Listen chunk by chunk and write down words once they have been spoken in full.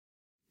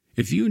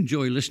If you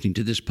enjoy listening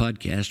to this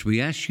podcast, we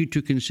ask you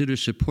to consider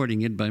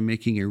supporting it by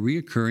making a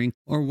recurring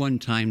or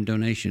one-time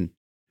donation.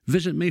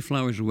 Visit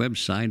Mayflower's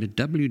website at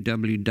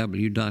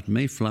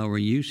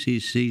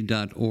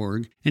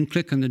www.mayflowerucc.org and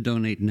click on the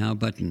Donate Now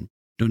button.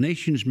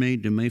 Donations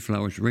made to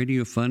Mayflower's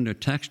Radio Fund are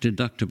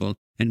tax-deductible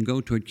and go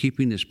toward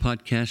keeping this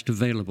podcast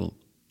available.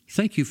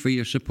 Thank you for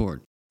your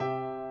support.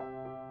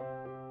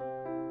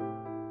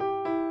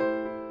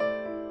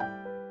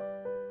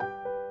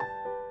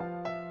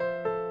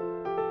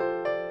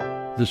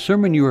 The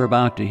sermon you are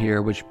about to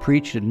hear was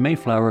preached at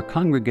Mayflower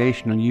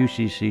Congregational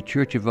UCC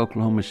Church of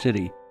Oklahoma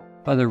City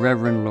by the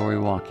Reverend Lori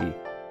Walke,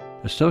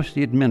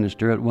 Associate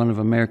Minister at one of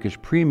America's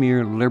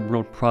premier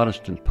liberal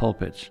Protestant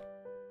pulpits.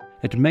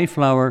 At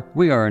Mayflower,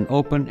 we are an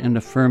open and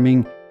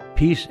affirming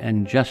peace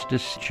and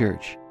justice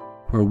church,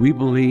 where we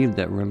believe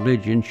that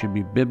religion should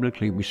be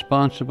biblically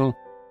responsible,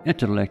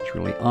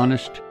 intellectually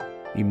honest,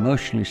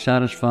 emotionally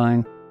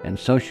satisfying, and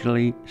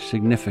socially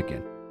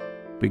significant.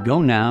 We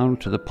go now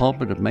to the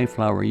pulpit of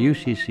Mayflower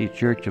UCC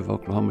Church of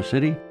Oklahoma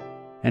City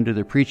and to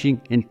the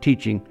preaching and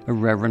teaching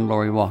of Reverend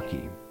Lori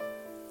Walke.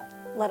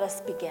 Let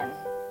us begin.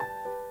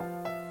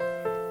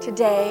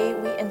 Today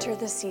we enter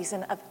the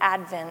season of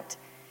Advent,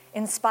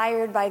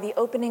 inspired by the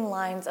opening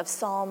lines of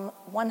Psalm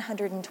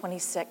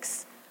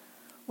 126.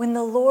 When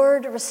the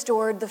Lord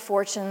restored the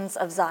fortunes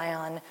of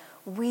Zion,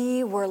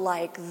 we were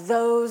like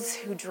those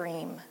who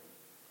dream.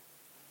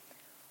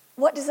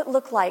 What does it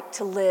look like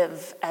to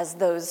live as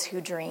those who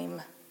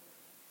dream?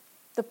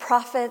 The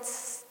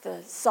prophets,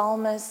 the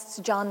psalmists,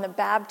 John the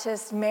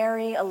Baptist,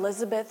 Mary,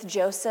 Elizabeth,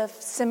 Joseph,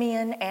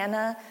 Simeon,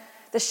 Anna,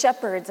 the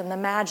shepherds and the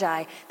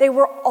Magi, they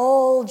were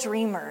all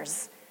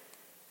dreamers.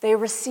 They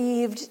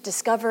received,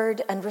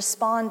 discovered, and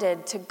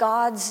responded to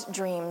God's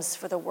dreams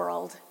for the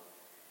world.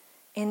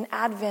 In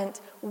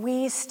Advent,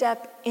 we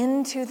step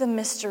into the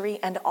mystery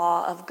and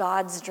awe of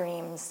God's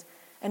dreams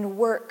and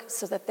work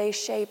so that they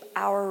shape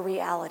our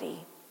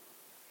reality.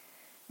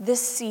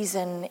 This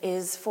season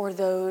is for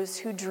those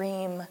who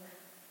dream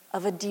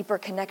of a deeper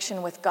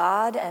connection with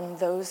God and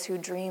those who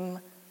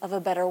dream of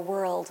a better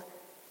world.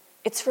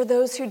 It's for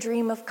those who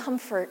dream of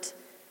comfort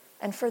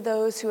and for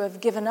those who have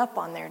given up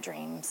on their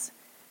dreams.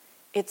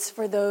 It's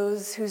for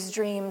those whose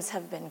dreams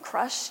have been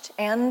crushed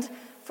and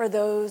for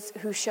those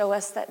who show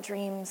us that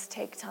dreams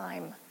take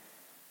time.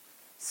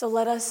 So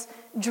let us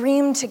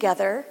dream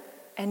together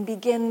and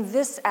begin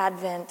this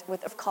Advent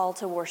with a call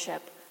to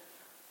worship,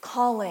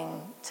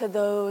 calling to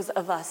those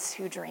of us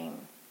who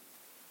dream.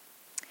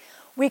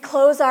 We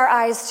close our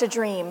eyes to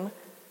dream.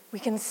 We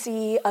can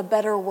see a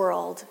better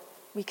world.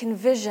 We can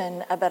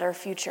vision a better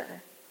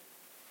future.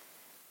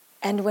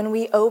 And when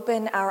we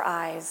open our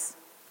eyes,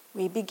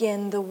 we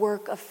begin the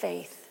work of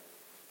faith.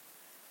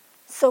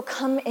 So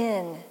come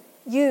in,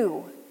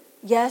 you,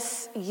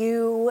 yes,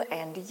 you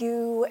and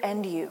you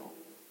and you.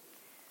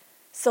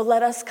 So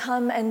let us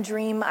come and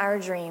dream our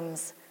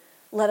dreams.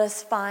 Let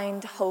us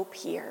find hope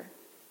here.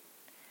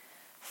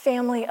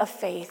 Family of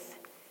faith,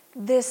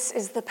 this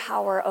is the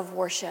power of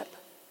worship.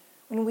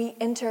 When we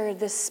enter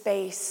this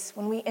space,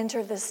 when we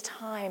enter this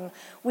time,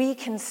 we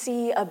can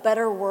see a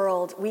better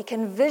world. We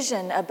can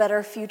vision a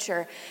better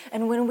future.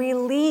 And when we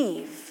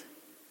leave,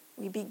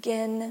 we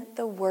begin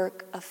the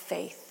work of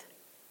faith.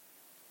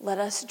 Let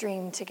us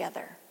dream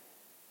together.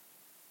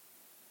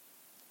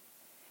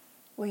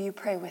 Will you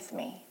pray with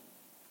me?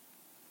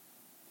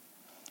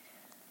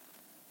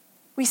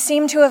 We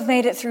seem to have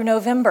made it through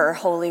November,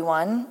 Holy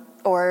One,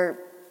 or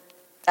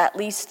at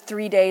least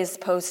 3 days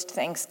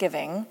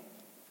post-Thanksgiving.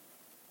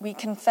 We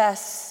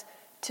confess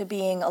to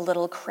being a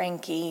little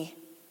cranky.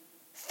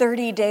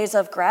 30 days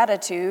of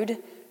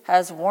gratitude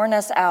has worn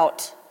us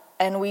out,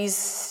 and we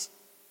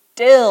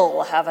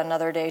still have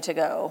another day to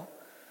go.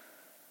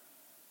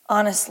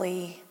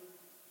 Honestly,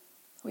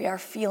 we are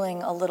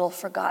feeling a little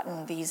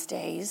forgotten these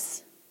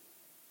days.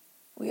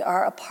 We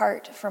are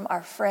apart from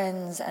our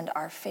friends and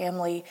our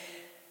family.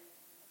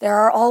 There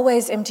are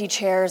always empty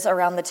chairs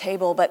around the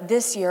table, but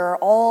this year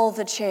all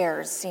the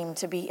chairs seem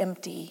to be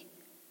empty.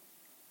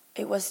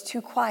 It was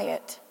too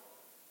quiet.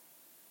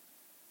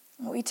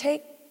 We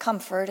take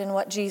comfort in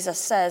what Jesus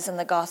says in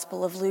the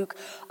Gospel of Luke.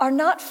 Are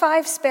not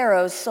 5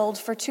 sparrows sold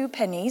for 2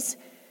 pennies?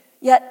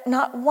 Yet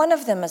not one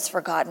of them is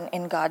forgotten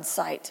in God's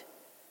sight.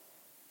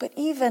 But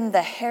even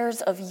the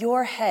hairs of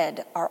your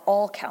head are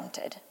all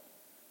counted.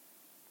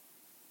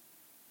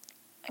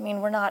 I mean,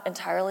 we're not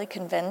entirely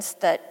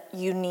convinced that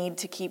you need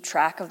to keep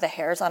track of the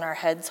hairs on our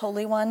heads,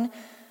 Holy One.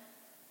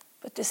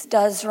 But this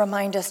does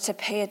remind us to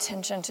pay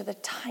attention to the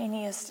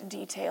tiniest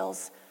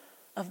details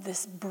of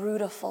this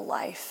brutal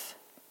life.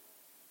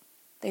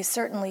 They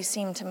certainly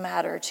seem to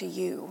matter to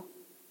you.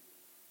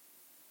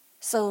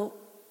 So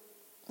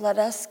let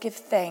us give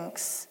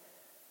thanks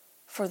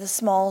for the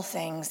small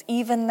things,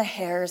 even the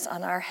hairs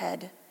on our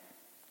head,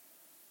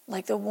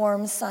 like the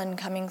warm sun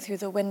coming through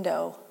the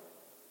window,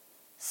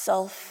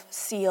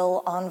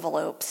 self-seal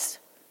envelopes,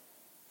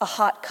 a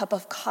hot cup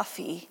of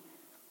coffee,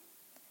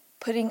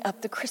 putting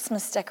up the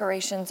Christmas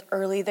decorations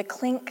early, the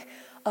clink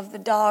of the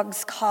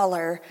dog's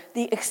collar,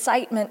 the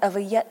excitement of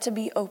a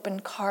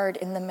yet-to-be-opened card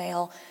in the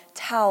mail,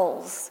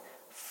 towels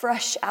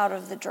fresh out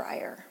of the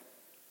dryer.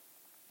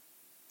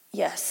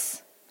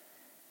 Yes,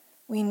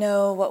 we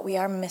know what we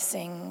are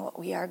missing, what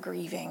we are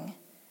grieving.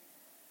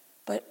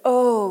 But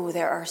oh,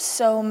 there are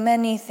so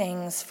many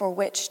things for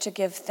which to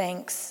give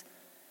thanks,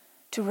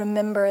 to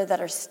remember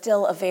that are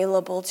still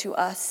available to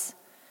us,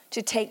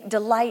 to take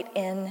delight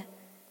in,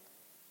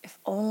 if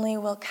only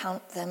we'll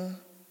count them.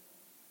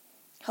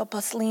 Help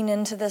us lean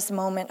into this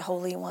moment,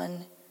 Holy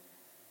One.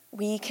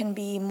 We can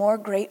be more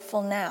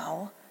grateful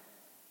now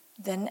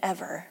than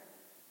ever.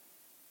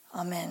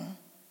 Amen.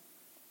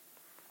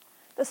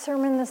 The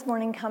sermon this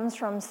morning comes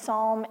from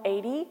Psalm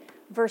 80,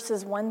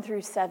 verses 1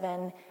 through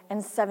 7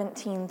 and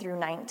 17 through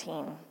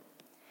 19.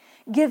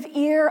 Give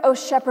ear, O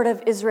shepherd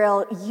of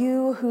Israel,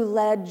 you who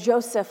led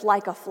Joseph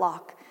like a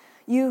flock,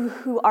 you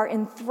who are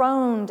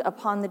enthroned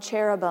upon the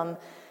cherubim.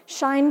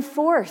 Shine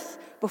forth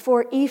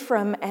before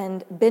Ephraim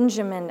and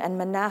Benjamin and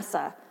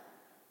Manasseh.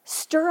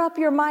 Stir up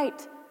your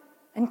might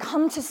and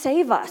come to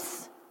save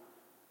us.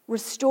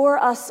 Restore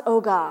us, O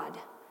God.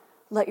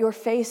 Let your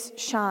face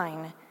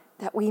shine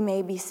that we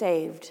may be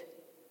saved.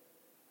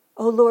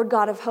 O Lord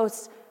God of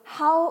hosts,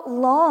 how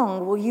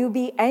long will you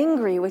be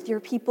angry with your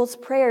people's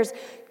prayers?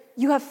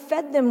 You have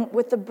fed them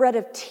with the bread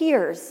of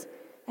tears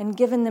and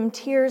given them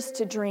tears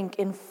to drink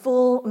in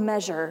full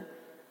measure.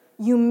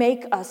 You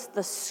make us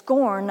the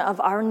scorn of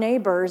our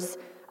neighbors.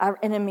 Our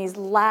enemies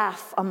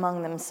laugh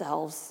among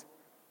themselves.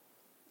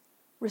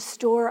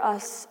 Restore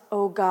us,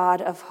 O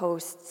God of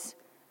hosts.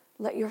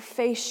 Let your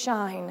face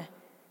shine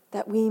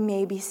that we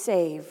may be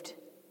saved.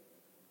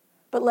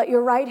 But let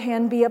your right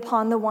hand be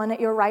upon the one at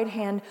your right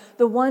hand,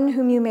 the one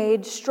whom you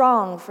made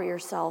strong for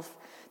yourself.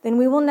 Then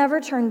we will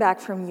never turn back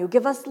from you.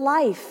 Give us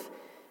life,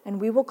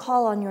 and we will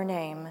call on your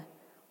name.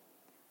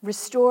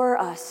 Restore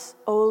us,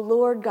 O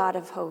Lord God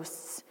of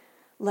hosts.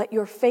 Let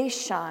your face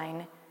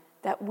shine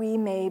that we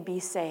may be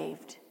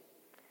saved.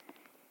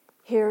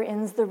 Here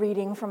ends the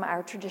reading from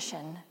our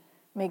tradition.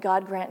 May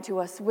God grant to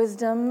us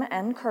wisdom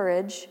and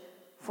courage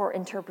for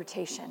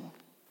interpretation.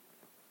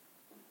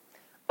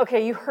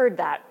 Okay, you heard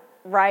that,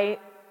 right?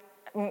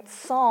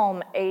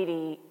 Psalm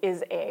 80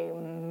 is a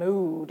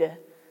mood.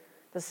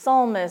 The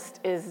psalmist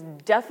is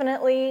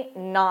definitely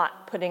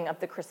not putting up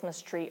the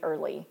Christmas tree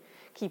early.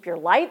 Keep your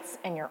lights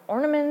and your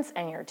ornaments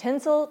and your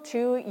tinsel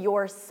to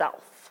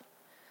yourself.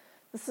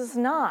 This is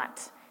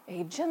not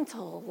a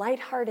gentle,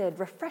 lighthearted,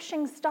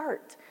 refreshing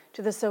start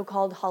to the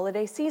so-called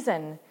holiday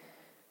season.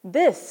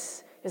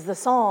 This is the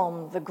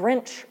psalm the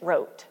Grinch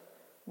wrote.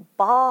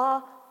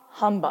 Bah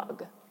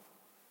humbug.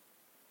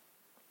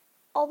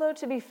 Although,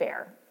 to be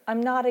fair,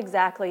 I'm not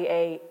exactly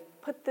a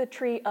put the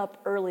tree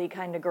up early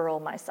kind of girl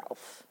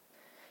myself.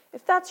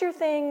 If that's your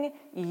thing,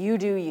 you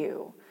do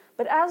you.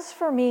 But as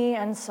for me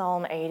and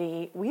Psalm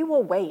 80, we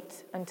will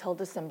wait until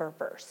December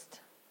 1st.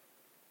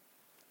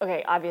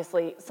 Okay,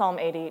 obviously, Psalm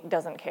 80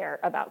 doesn't care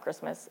about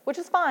Christmas, which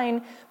is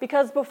fine,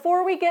 because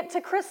before we get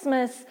to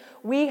Christmas,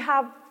 we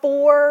have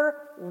 4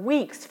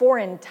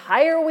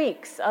 entire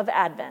weeks of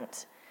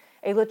Advent,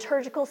 a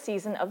liturgical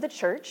season of the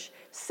church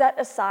set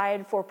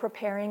aside for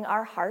preparing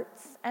our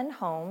hearts and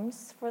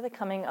homes for the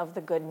coming of the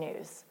good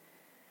news.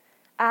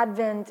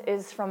 Advent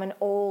is from an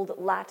old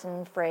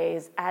Latin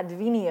phrase,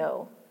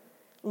 advenio,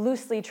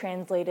 loosely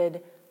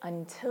translated,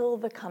 until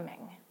the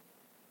coming.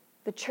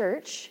 The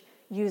church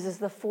uses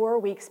the 4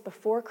 weeks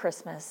before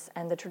Christmas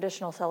and the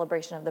traditional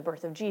celebration of the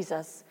birth of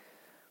Jesus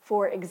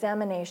for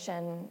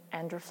examination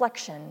and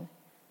reflection,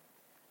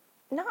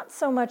 not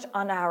so much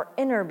on our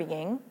inner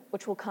being,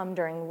 which will come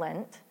during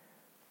Lent,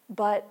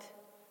 but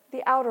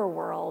the outer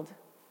world.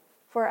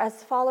 For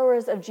as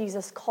followers of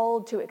Jesus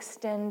called to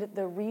extend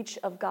the reach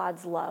of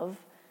God's love,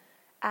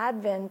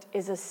 Advent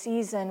is a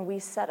season we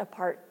set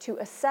apart to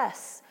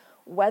assess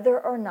whether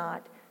or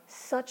not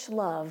such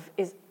love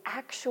is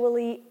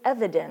actually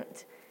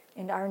evident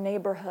in our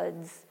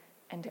neighborhoods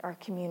and our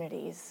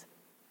communities.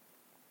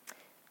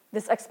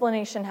 This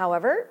explanation,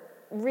 however,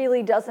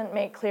 really doesn't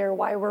make clear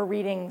why we're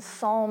reading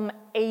Psalm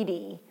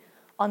 80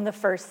 on the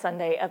first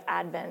Sunday of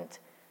Advent.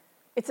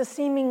 It's a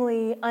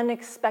seemingly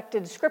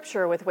unexpected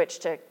scripture with which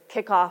to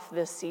kick off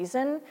this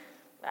season.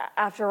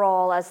 After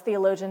all, as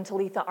theologian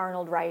Talitha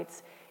Arnold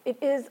writes, it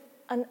is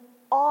an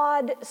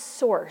odd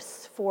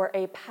source for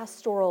a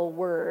pastoral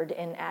word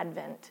in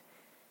Advent.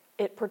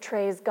 It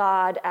portrays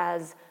God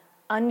as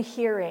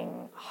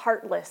unhearing,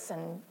 heartless,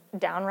 and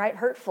downright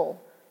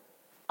hurtful.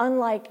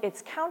 Unlike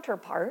its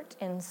counterpart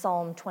in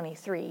Psalm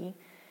 23,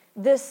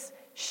 this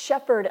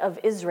shepherd of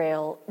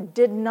Israel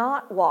did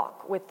not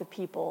walk with the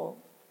people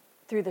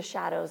through the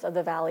shadows of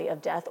the valley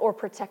of death or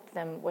protect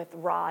them with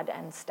rod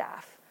and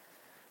staff.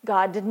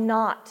 God did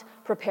not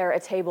prepare a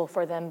table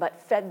for them, but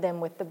fed them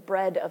with the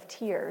bread of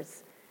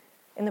tears.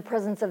 In the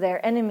presence of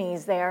their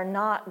enemies, they are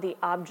not the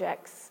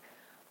objects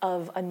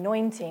of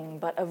anointing,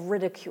 but of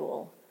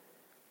ridicule.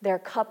 Their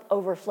cup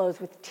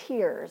overflows with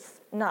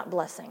tears, not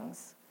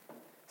blessings.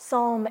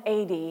 Psalm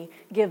 80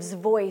 gives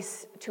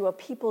voice to a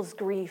people's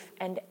grief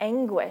and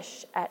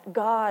anguish at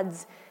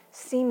God's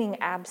seeming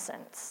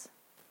absence.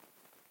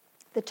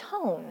 The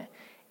tone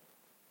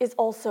is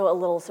also a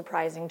little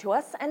surprising to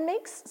us and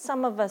makes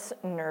some of us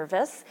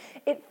nervous.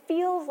 It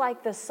feels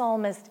like the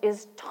psalmist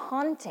is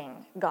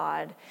taunting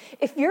God.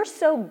 If you're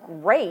so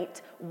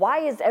great, why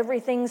is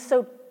everything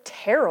so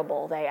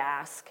terrible, they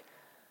ask.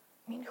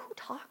 I mean, who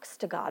talks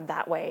to God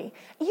that way?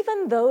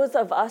 Even those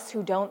of us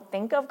who don't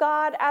think of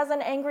God as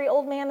an angry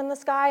old man in the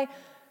sky,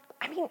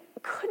 I mean,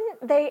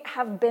 couldn't they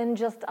have been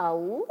just a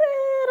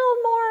little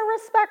more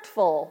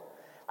respectful?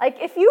 Like,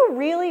 if you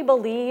really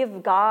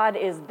believe God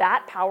is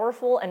that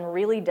powerful and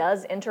really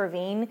does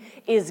intervene,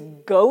 is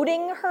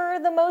goading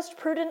her the most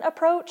prudent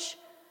approach?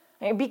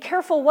 I mean, be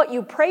careful what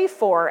you pray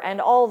for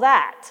and all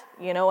that.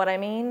 You know what I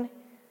mean?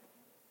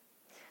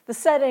 The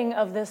setting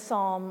of this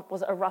psalm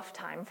was a rough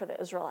time for the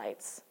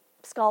Israelites.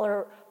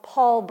 Scholar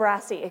Paul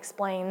Brassey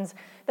explains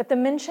that the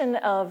mention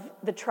of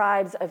the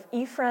tribes of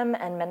Ephraim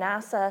and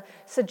Manasseh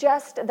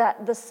suggests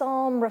that the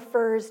psalm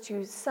refers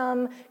to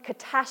some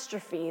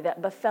catastrophe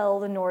that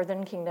befell the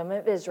northern kingdom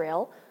of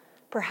Israel,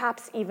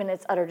 perhaps even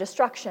its utter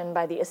destruction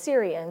by the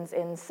Assyrians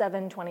in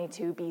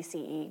 722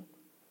 BCE.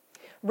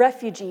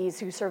 Refugees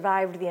who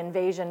survived the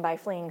invasion by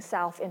fleeing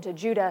south into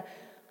Judah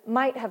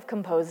might have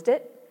composed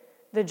it.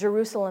 The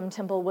Jerusalem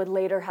temple would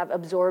later have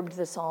absorbed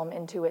the psalm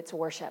into its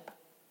worship.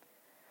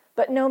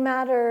 But no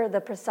matter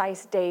the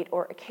precise date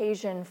or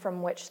occasion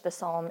from which the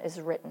psalm is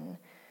written,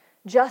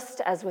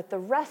 just as with the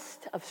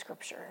rest of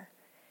Scripture,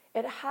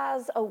 it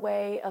has a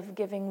way of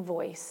giving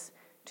voice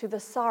to the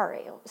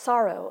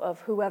sorrow of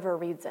whoever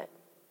reads it.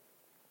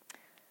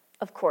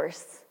 Of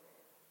course,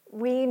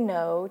 we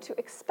know to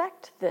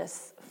expect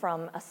this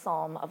from a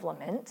psalm of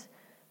lament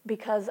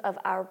because of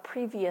our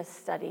previous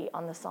study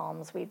on the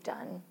psalms we've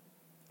done.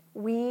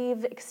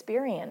 We've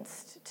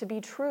experienced to be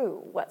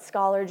true what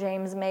scholar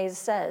James Mays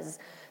says,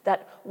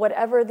 that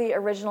whatever the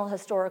original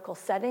historical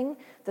setting,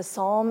 the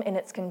psalm in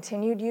its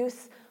continued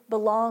use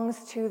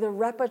belongs to the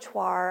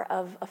repertoire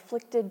of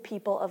afflicted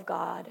people of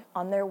God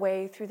on their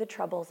way through the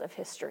troubles of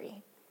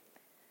history.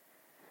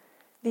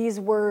 These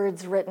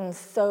words written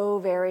so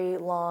very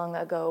long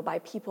ago by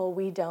people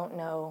we don't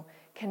know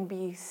can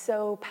be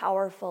so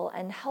powerful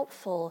and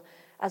helpful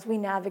as we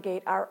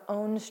navigate our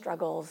own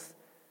struggles.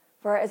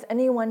 For as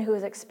anyone who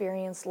has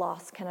experienced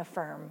loss can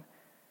affirm,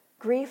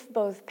 grief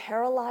both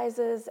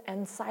paralyzes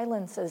and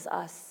silences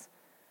us.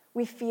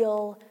 We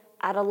feel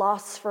at a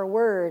loss for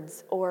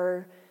words,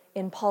 or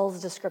in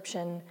Paul's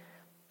description,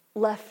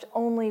 left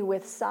only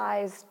with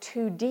sighs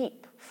too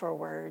deep for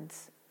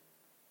words.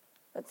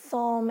 But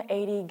Psalm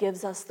 80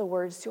 gives us the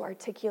words to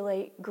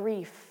articulate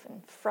grief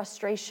and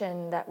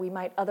frustration that we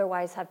might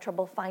otherwise have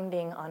trouble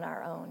finding on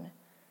our own.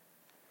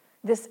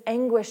 This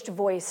anguished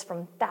voice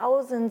from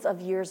thousands of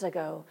years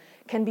ago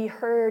can be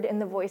heard in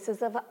the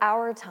voices of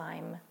our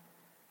time.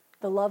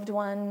 The loved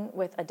one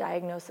with a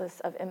diagnosis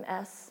of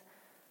MS,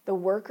 the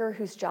worker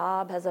whose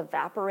job has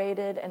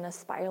evaporated in a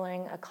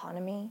spiraling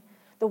economy,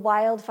 the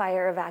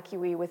wildfire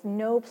evacuee with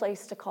no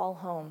place to call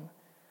home,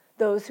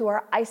 those who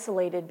are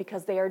isolated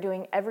because they are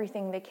doing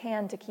everything they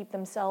can to keep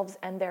themselves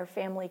and their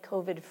family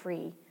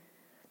COVID-free,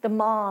 the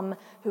mom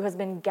who has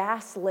been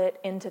gaslit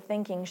into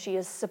thinking she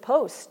is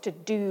supposed to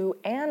do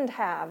and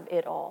have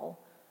it all.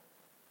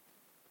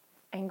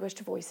 Anguished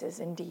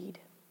voices indeed.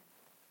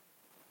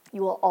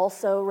 You will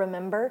also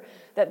remember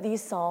that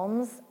these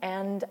psalms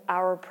and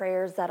our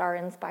prayers that are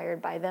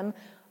inspired by them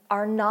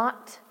are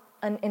not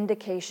an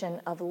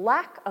indication of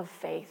lack of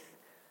faith,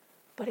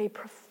 but a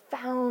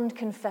profound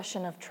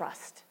confession of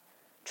trust.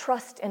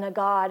 Trust in a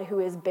God who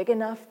is big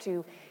enough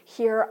to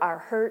hear our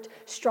hurt,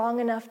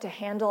 strong enough to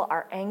handle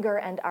our anger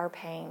and our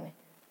pain.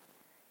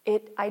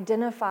 It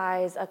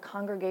identifies a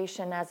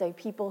congregation as a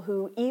people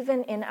who,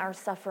 even in our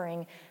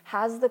suffering,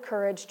 has the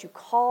courage to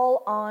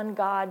call on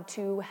God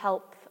to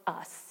help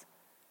us.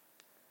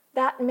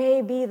 That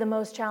may be the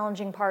most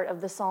challenging part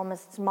of the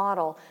psalmist's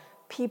model.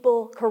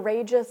 People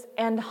courageous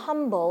and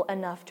humble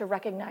enough to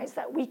recognize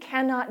that we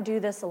cannot do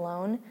this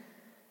alone,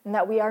 and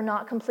that we are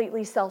not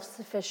completely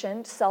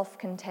self-sufficient,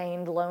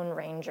 self-contained lone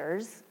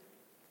rangers.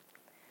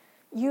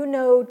 You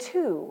know,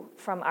 too,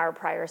 from our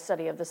prior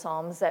study of the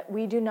Psalms, that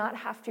we do not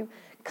have to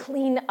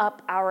clean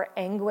up our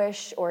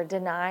anguish or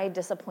deny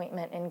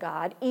disappointment in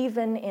God,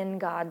 even in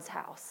God's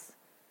house.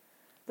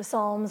 The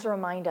Psalms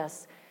remind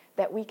us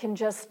that we can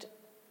just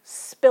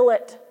spill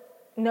it,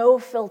 no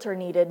filter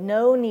needed,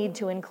 no need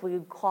to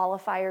include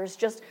qualifiers,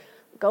 just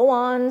go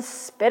on,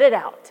 spit it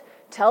out.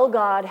 Tell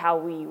God how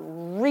we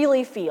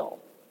really feel.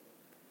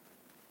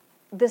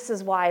 This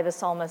is why the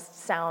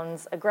psalmist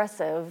sounds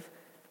aggressive.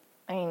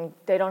 I mean,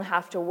 they don't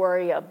have to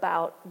worry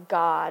about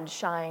God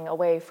shying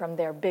away from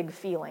their big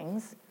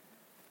feelings.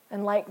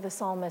 And like the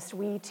psalmist,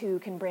 we too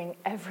can bring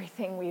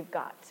everything we've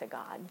got to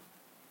God.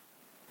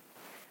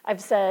 I've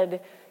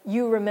said,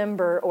 you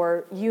remember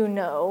or you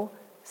know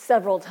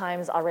several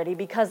times already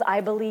because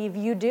I believe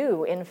you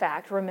do, in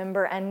fact,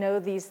 remember and know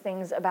these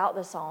things about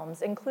the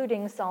Psalms,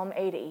 including Psalm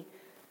 80.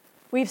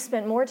 We've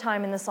spent more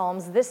time in the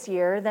Psalms this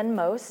year than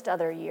most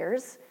other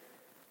years.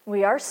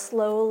 We are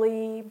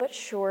slowly but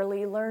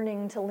surely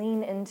learning to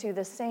lean into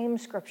the same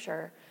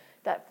scripture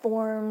that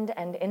formed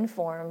and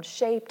informed,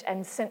 shaped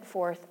and sent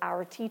forth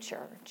our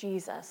teacher,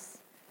 Jesus.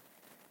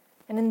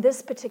 And in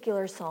this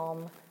particular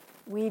psalm,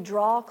 we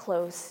draw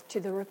close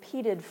to the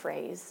repeated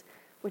phrase,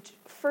 which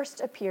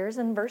first appears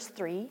in verse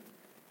 3,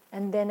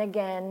 and then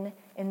again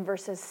in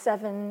verses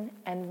 7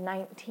 and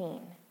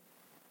 19.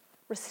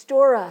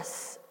 Restore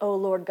us, O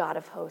Lord God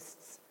of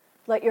hosts.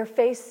 Let your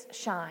face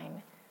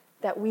shine,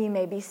 that we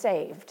may be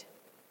saved.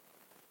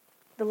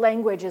 The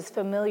language is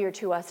familiar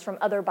to us from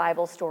other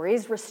Bible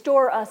stories.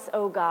 Restore us,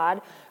 O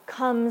God,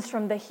 comes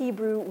from the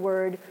Hebrew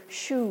word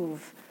shuv,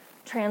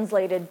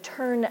 translated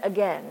turn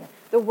again,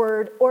 the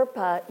word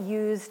Orpah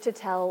used to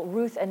tell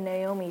Ruth and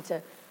Naomi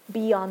to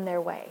be on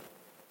their way.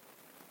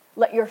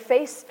 Let your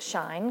face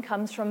shine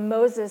comes from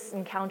Moses'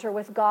 encounter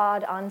with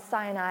God on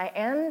Sinai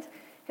and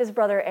his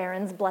brother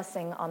Aaron's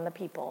blessing on the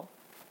people.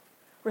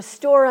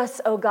 Restore us,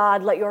 O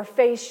God, let your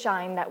face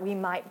shine that we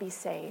might be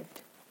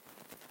saved.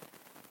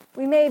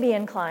 We may be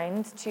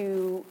inclined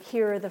to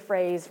hear the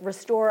phrase,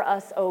 restore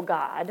us, O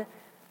God,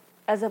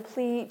 as a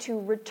plea to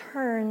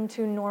return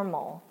to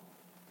normal.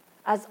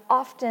 As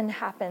often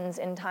happens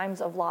in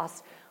times of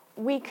loss,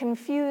 we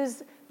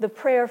confuse the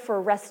prayer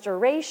for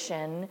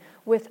restoration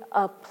with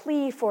a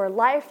plea for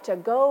life to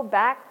go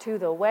back to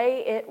the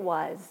way it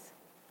was.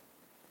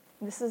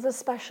 This is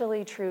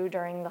especially true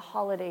during the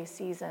holiday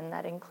season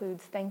that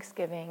includes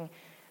Thanksgiving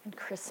and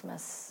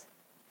Christmas.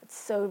 It's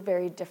so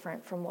very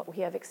different from what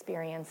we have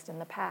experienced in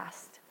the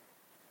past.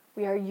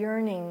 We are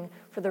yearning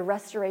for the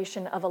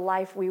restoration of a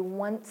life we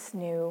once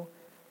knew,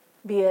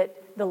 be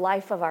it the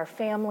life of our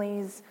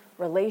families,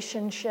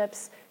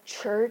 relationships,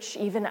 church,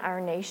 even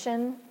our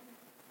nation.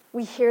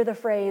 We hear the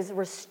phrase,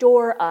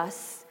 restore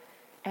us,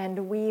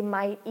 and we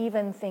might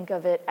even think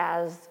of it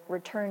as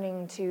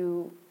returning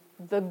to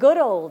the good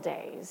old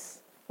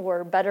days,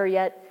 or better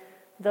yet,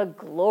 the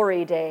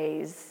glory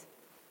days.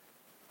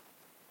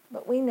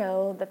 But we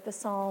know that the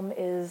psalm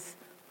is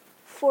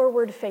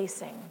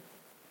forward-facing,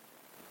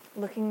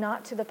 looking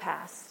not to the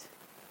past,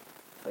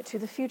 but to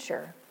the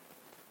future.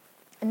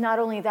 And not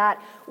only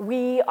that,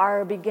 we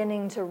are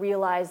beginning to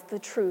realize the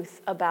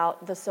truth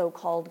about the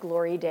so-called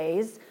glory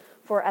days,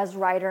 for as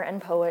writer and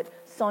poet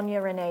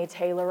Sonia Renee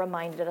Taylor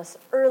reminded us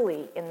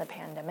early in the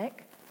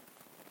pandemic,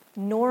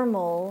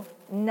 normal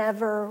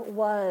never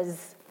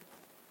was.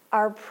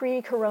 Our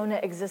pre-corona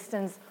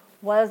existence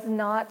was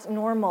not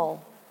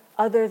normal,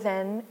 other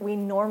than we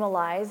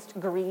normalized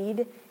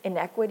greed,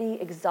 inequity,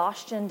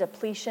 exhaustion,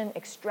 depletion,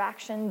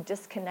 extraction,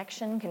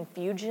 disconnection,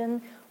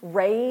 confusion,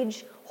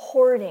 rage,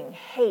 hoarding,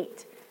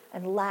 hate,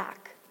 and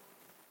lack.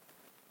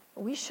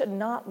 We should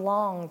not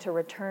long to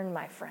return,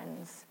 my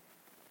friends.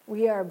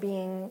 We are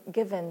being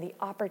given the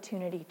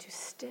opportunity to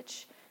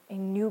stitch a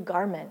new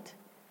garment,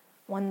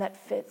 one that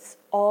fits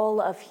all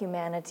of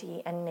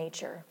humanity and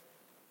nature.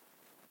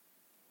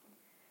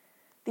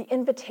 The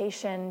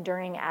invitation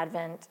during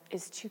Advent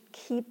is to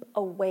keep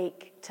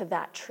awake to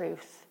that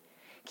truth.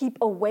 Keep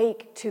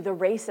awake to the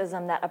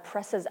racism that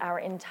oppresses our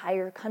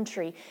entire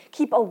country.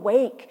 Keep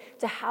awake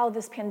to how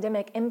this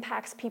pandemic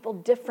impacts people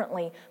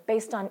differently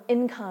based on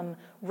income,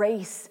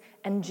 race,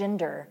 and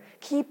gender.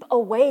 Keep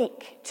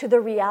awake to the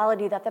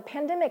reality that the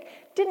pandemic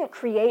didn't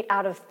create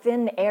out of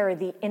thin air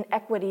the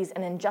inequities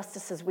and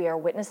injustices we are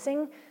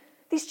witnessing.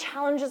 These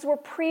challenges were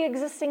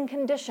pre-existing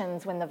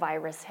conditions when the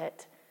virus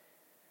hit.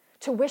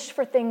 To wish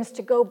for things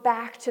to go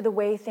back to the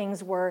way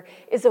things were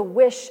is a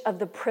wish of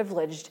the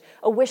privileged,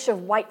 a wish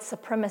of white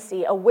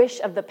supremacy, a wish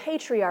of the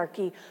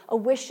patriarchy, a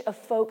wish of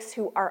folks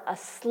who are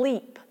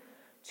asleep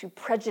to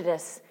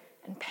prejudice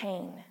and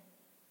pain.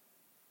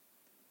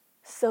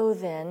 So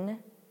then,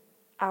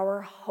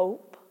 our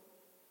hope,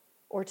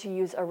 or to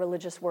use a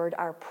religious word,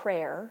 our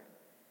prayer,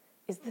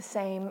 is the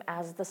same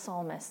as the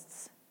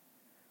psalmist's.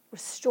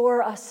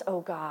 Restore us,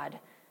 O God.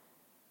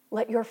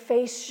 Let your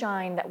face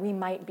shine that we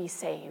might be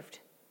saved.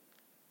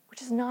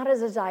 Which is not a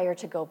desire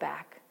to go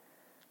back,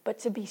 but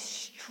to be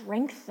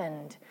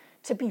strengthened,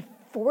 to be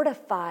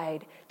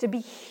fortified, to be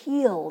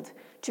healed,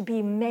 to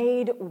be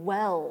made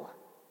well.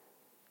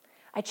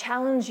 I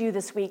challenge you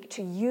this week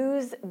to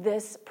use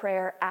this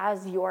prayer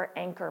as your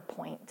anchor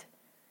point.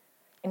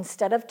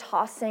 Instead of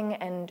tossing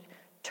and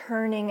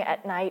turning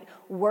at night,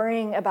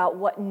 worrying about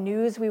what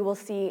news we will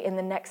see in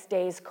the next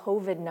day's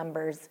COVID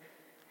numbers,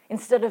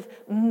 instead of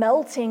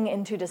melting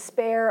into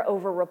despair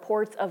over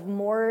reports of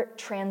more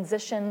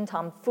transition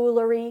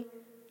tomfoolery,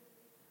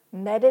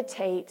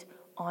 meditate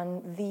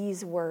on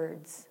these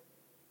words.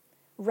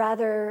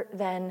 Rather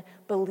than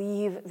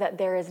believe that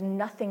there is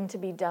nothing to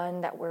be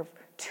done, that we're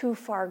too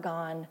far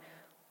gone,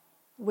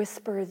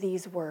 whisper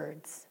these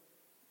words.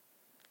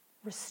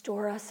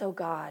 Restore us, O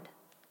God.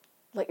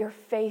 Let your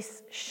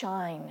face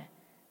shine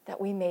that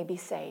we may be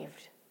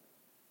saved.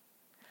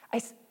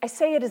 I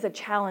say it as a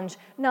challenge,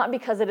 not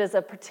because it is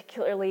a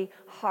particularly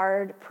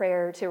hard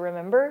prayer to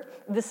remember.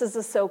 This is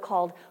a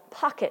so-called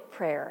pocket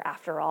prayer,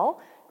 after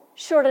all,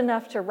 short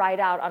enough to write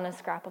out on a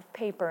scrap of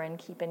paper and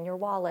keep in your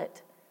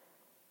wallet.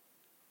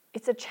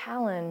 It's a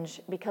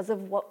challenge because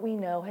of what we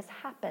know has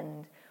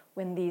happened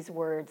when these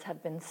words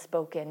have been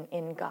spoken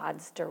in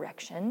God's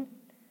direction.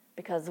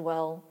 Because,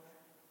 well,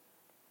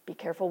 be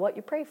careful what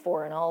you pray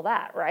for and all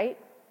that, right?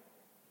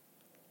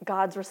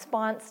 God's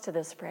response to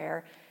this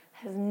prayer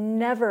has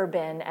never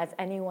been as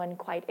anyone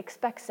quite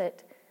expects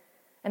it.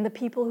 And the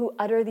people who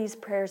utter these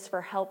prayers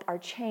for help are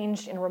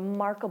changed in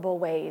remarkable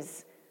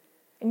ways.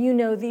 And you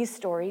know these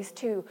stories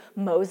too.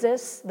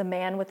 Moses, the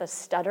man with a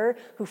stutter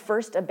who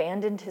first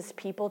abandoned his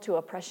people to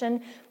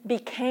oppression,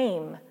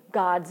 became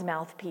God's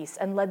mouthpiece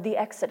and led the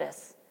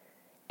Exodus.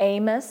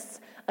 Amos,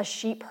 a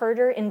sheep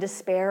herder in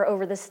despair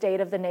over the state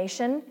of the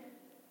nation,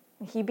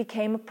 he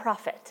became a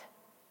prophet.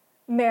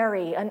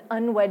 Mary, an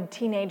unwed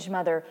teenage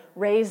mother,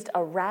 raised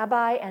a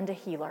rabbi and a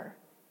healer.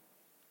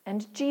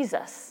 And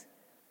Jesus,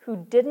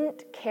 who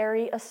didn't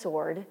carry a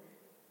sword,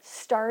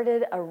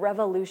 started a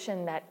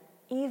revolution that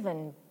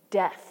even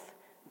death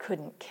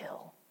couldn't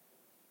kill.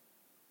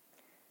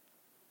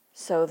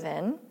 So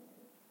then,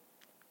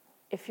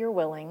 if you're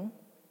willing,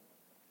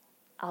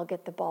 I'll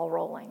get the ball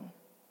rolling.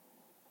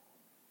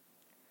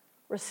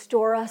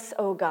 Restore us,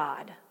 O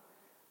God.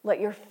 Let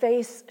your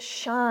face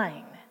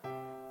shine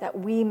that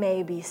we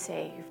may be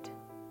saved.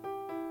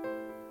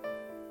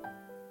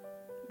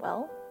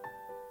 Well,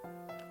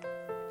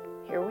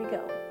 here we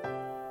go.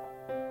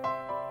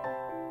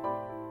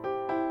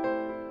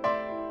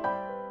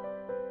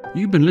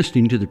 You've been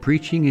listening to the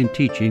preaching and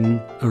teaching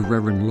of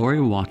Reverend Lori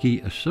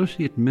Walke,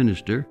 Associate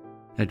Minister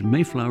at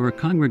Mayflower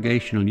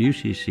Congregational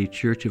UCC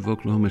Church of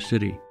Oklahoma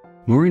City.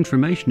 More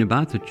information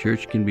about the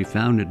church can be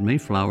found at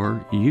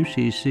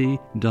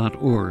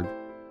mayflowerucc.org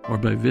or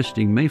by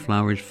visiting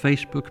Mayflower's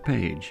Facebook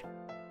page.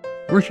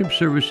 Worship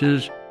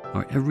services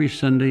are every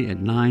Sunday at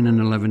 9 and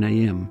 11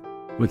 a.m.,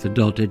 with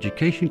adult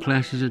education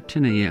classes at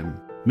 10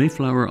 a.m.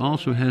 Mayflower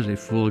also has a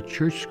full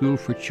church school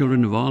for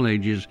children of all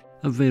ages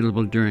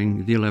available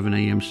during the 11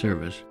 a.m.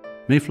 service.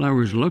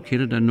 Mayflower is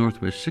located on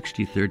Northwest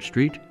 63rd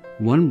Street,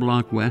 1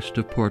 block west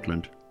of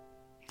Portland.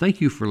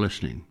 Thank you for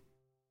listening.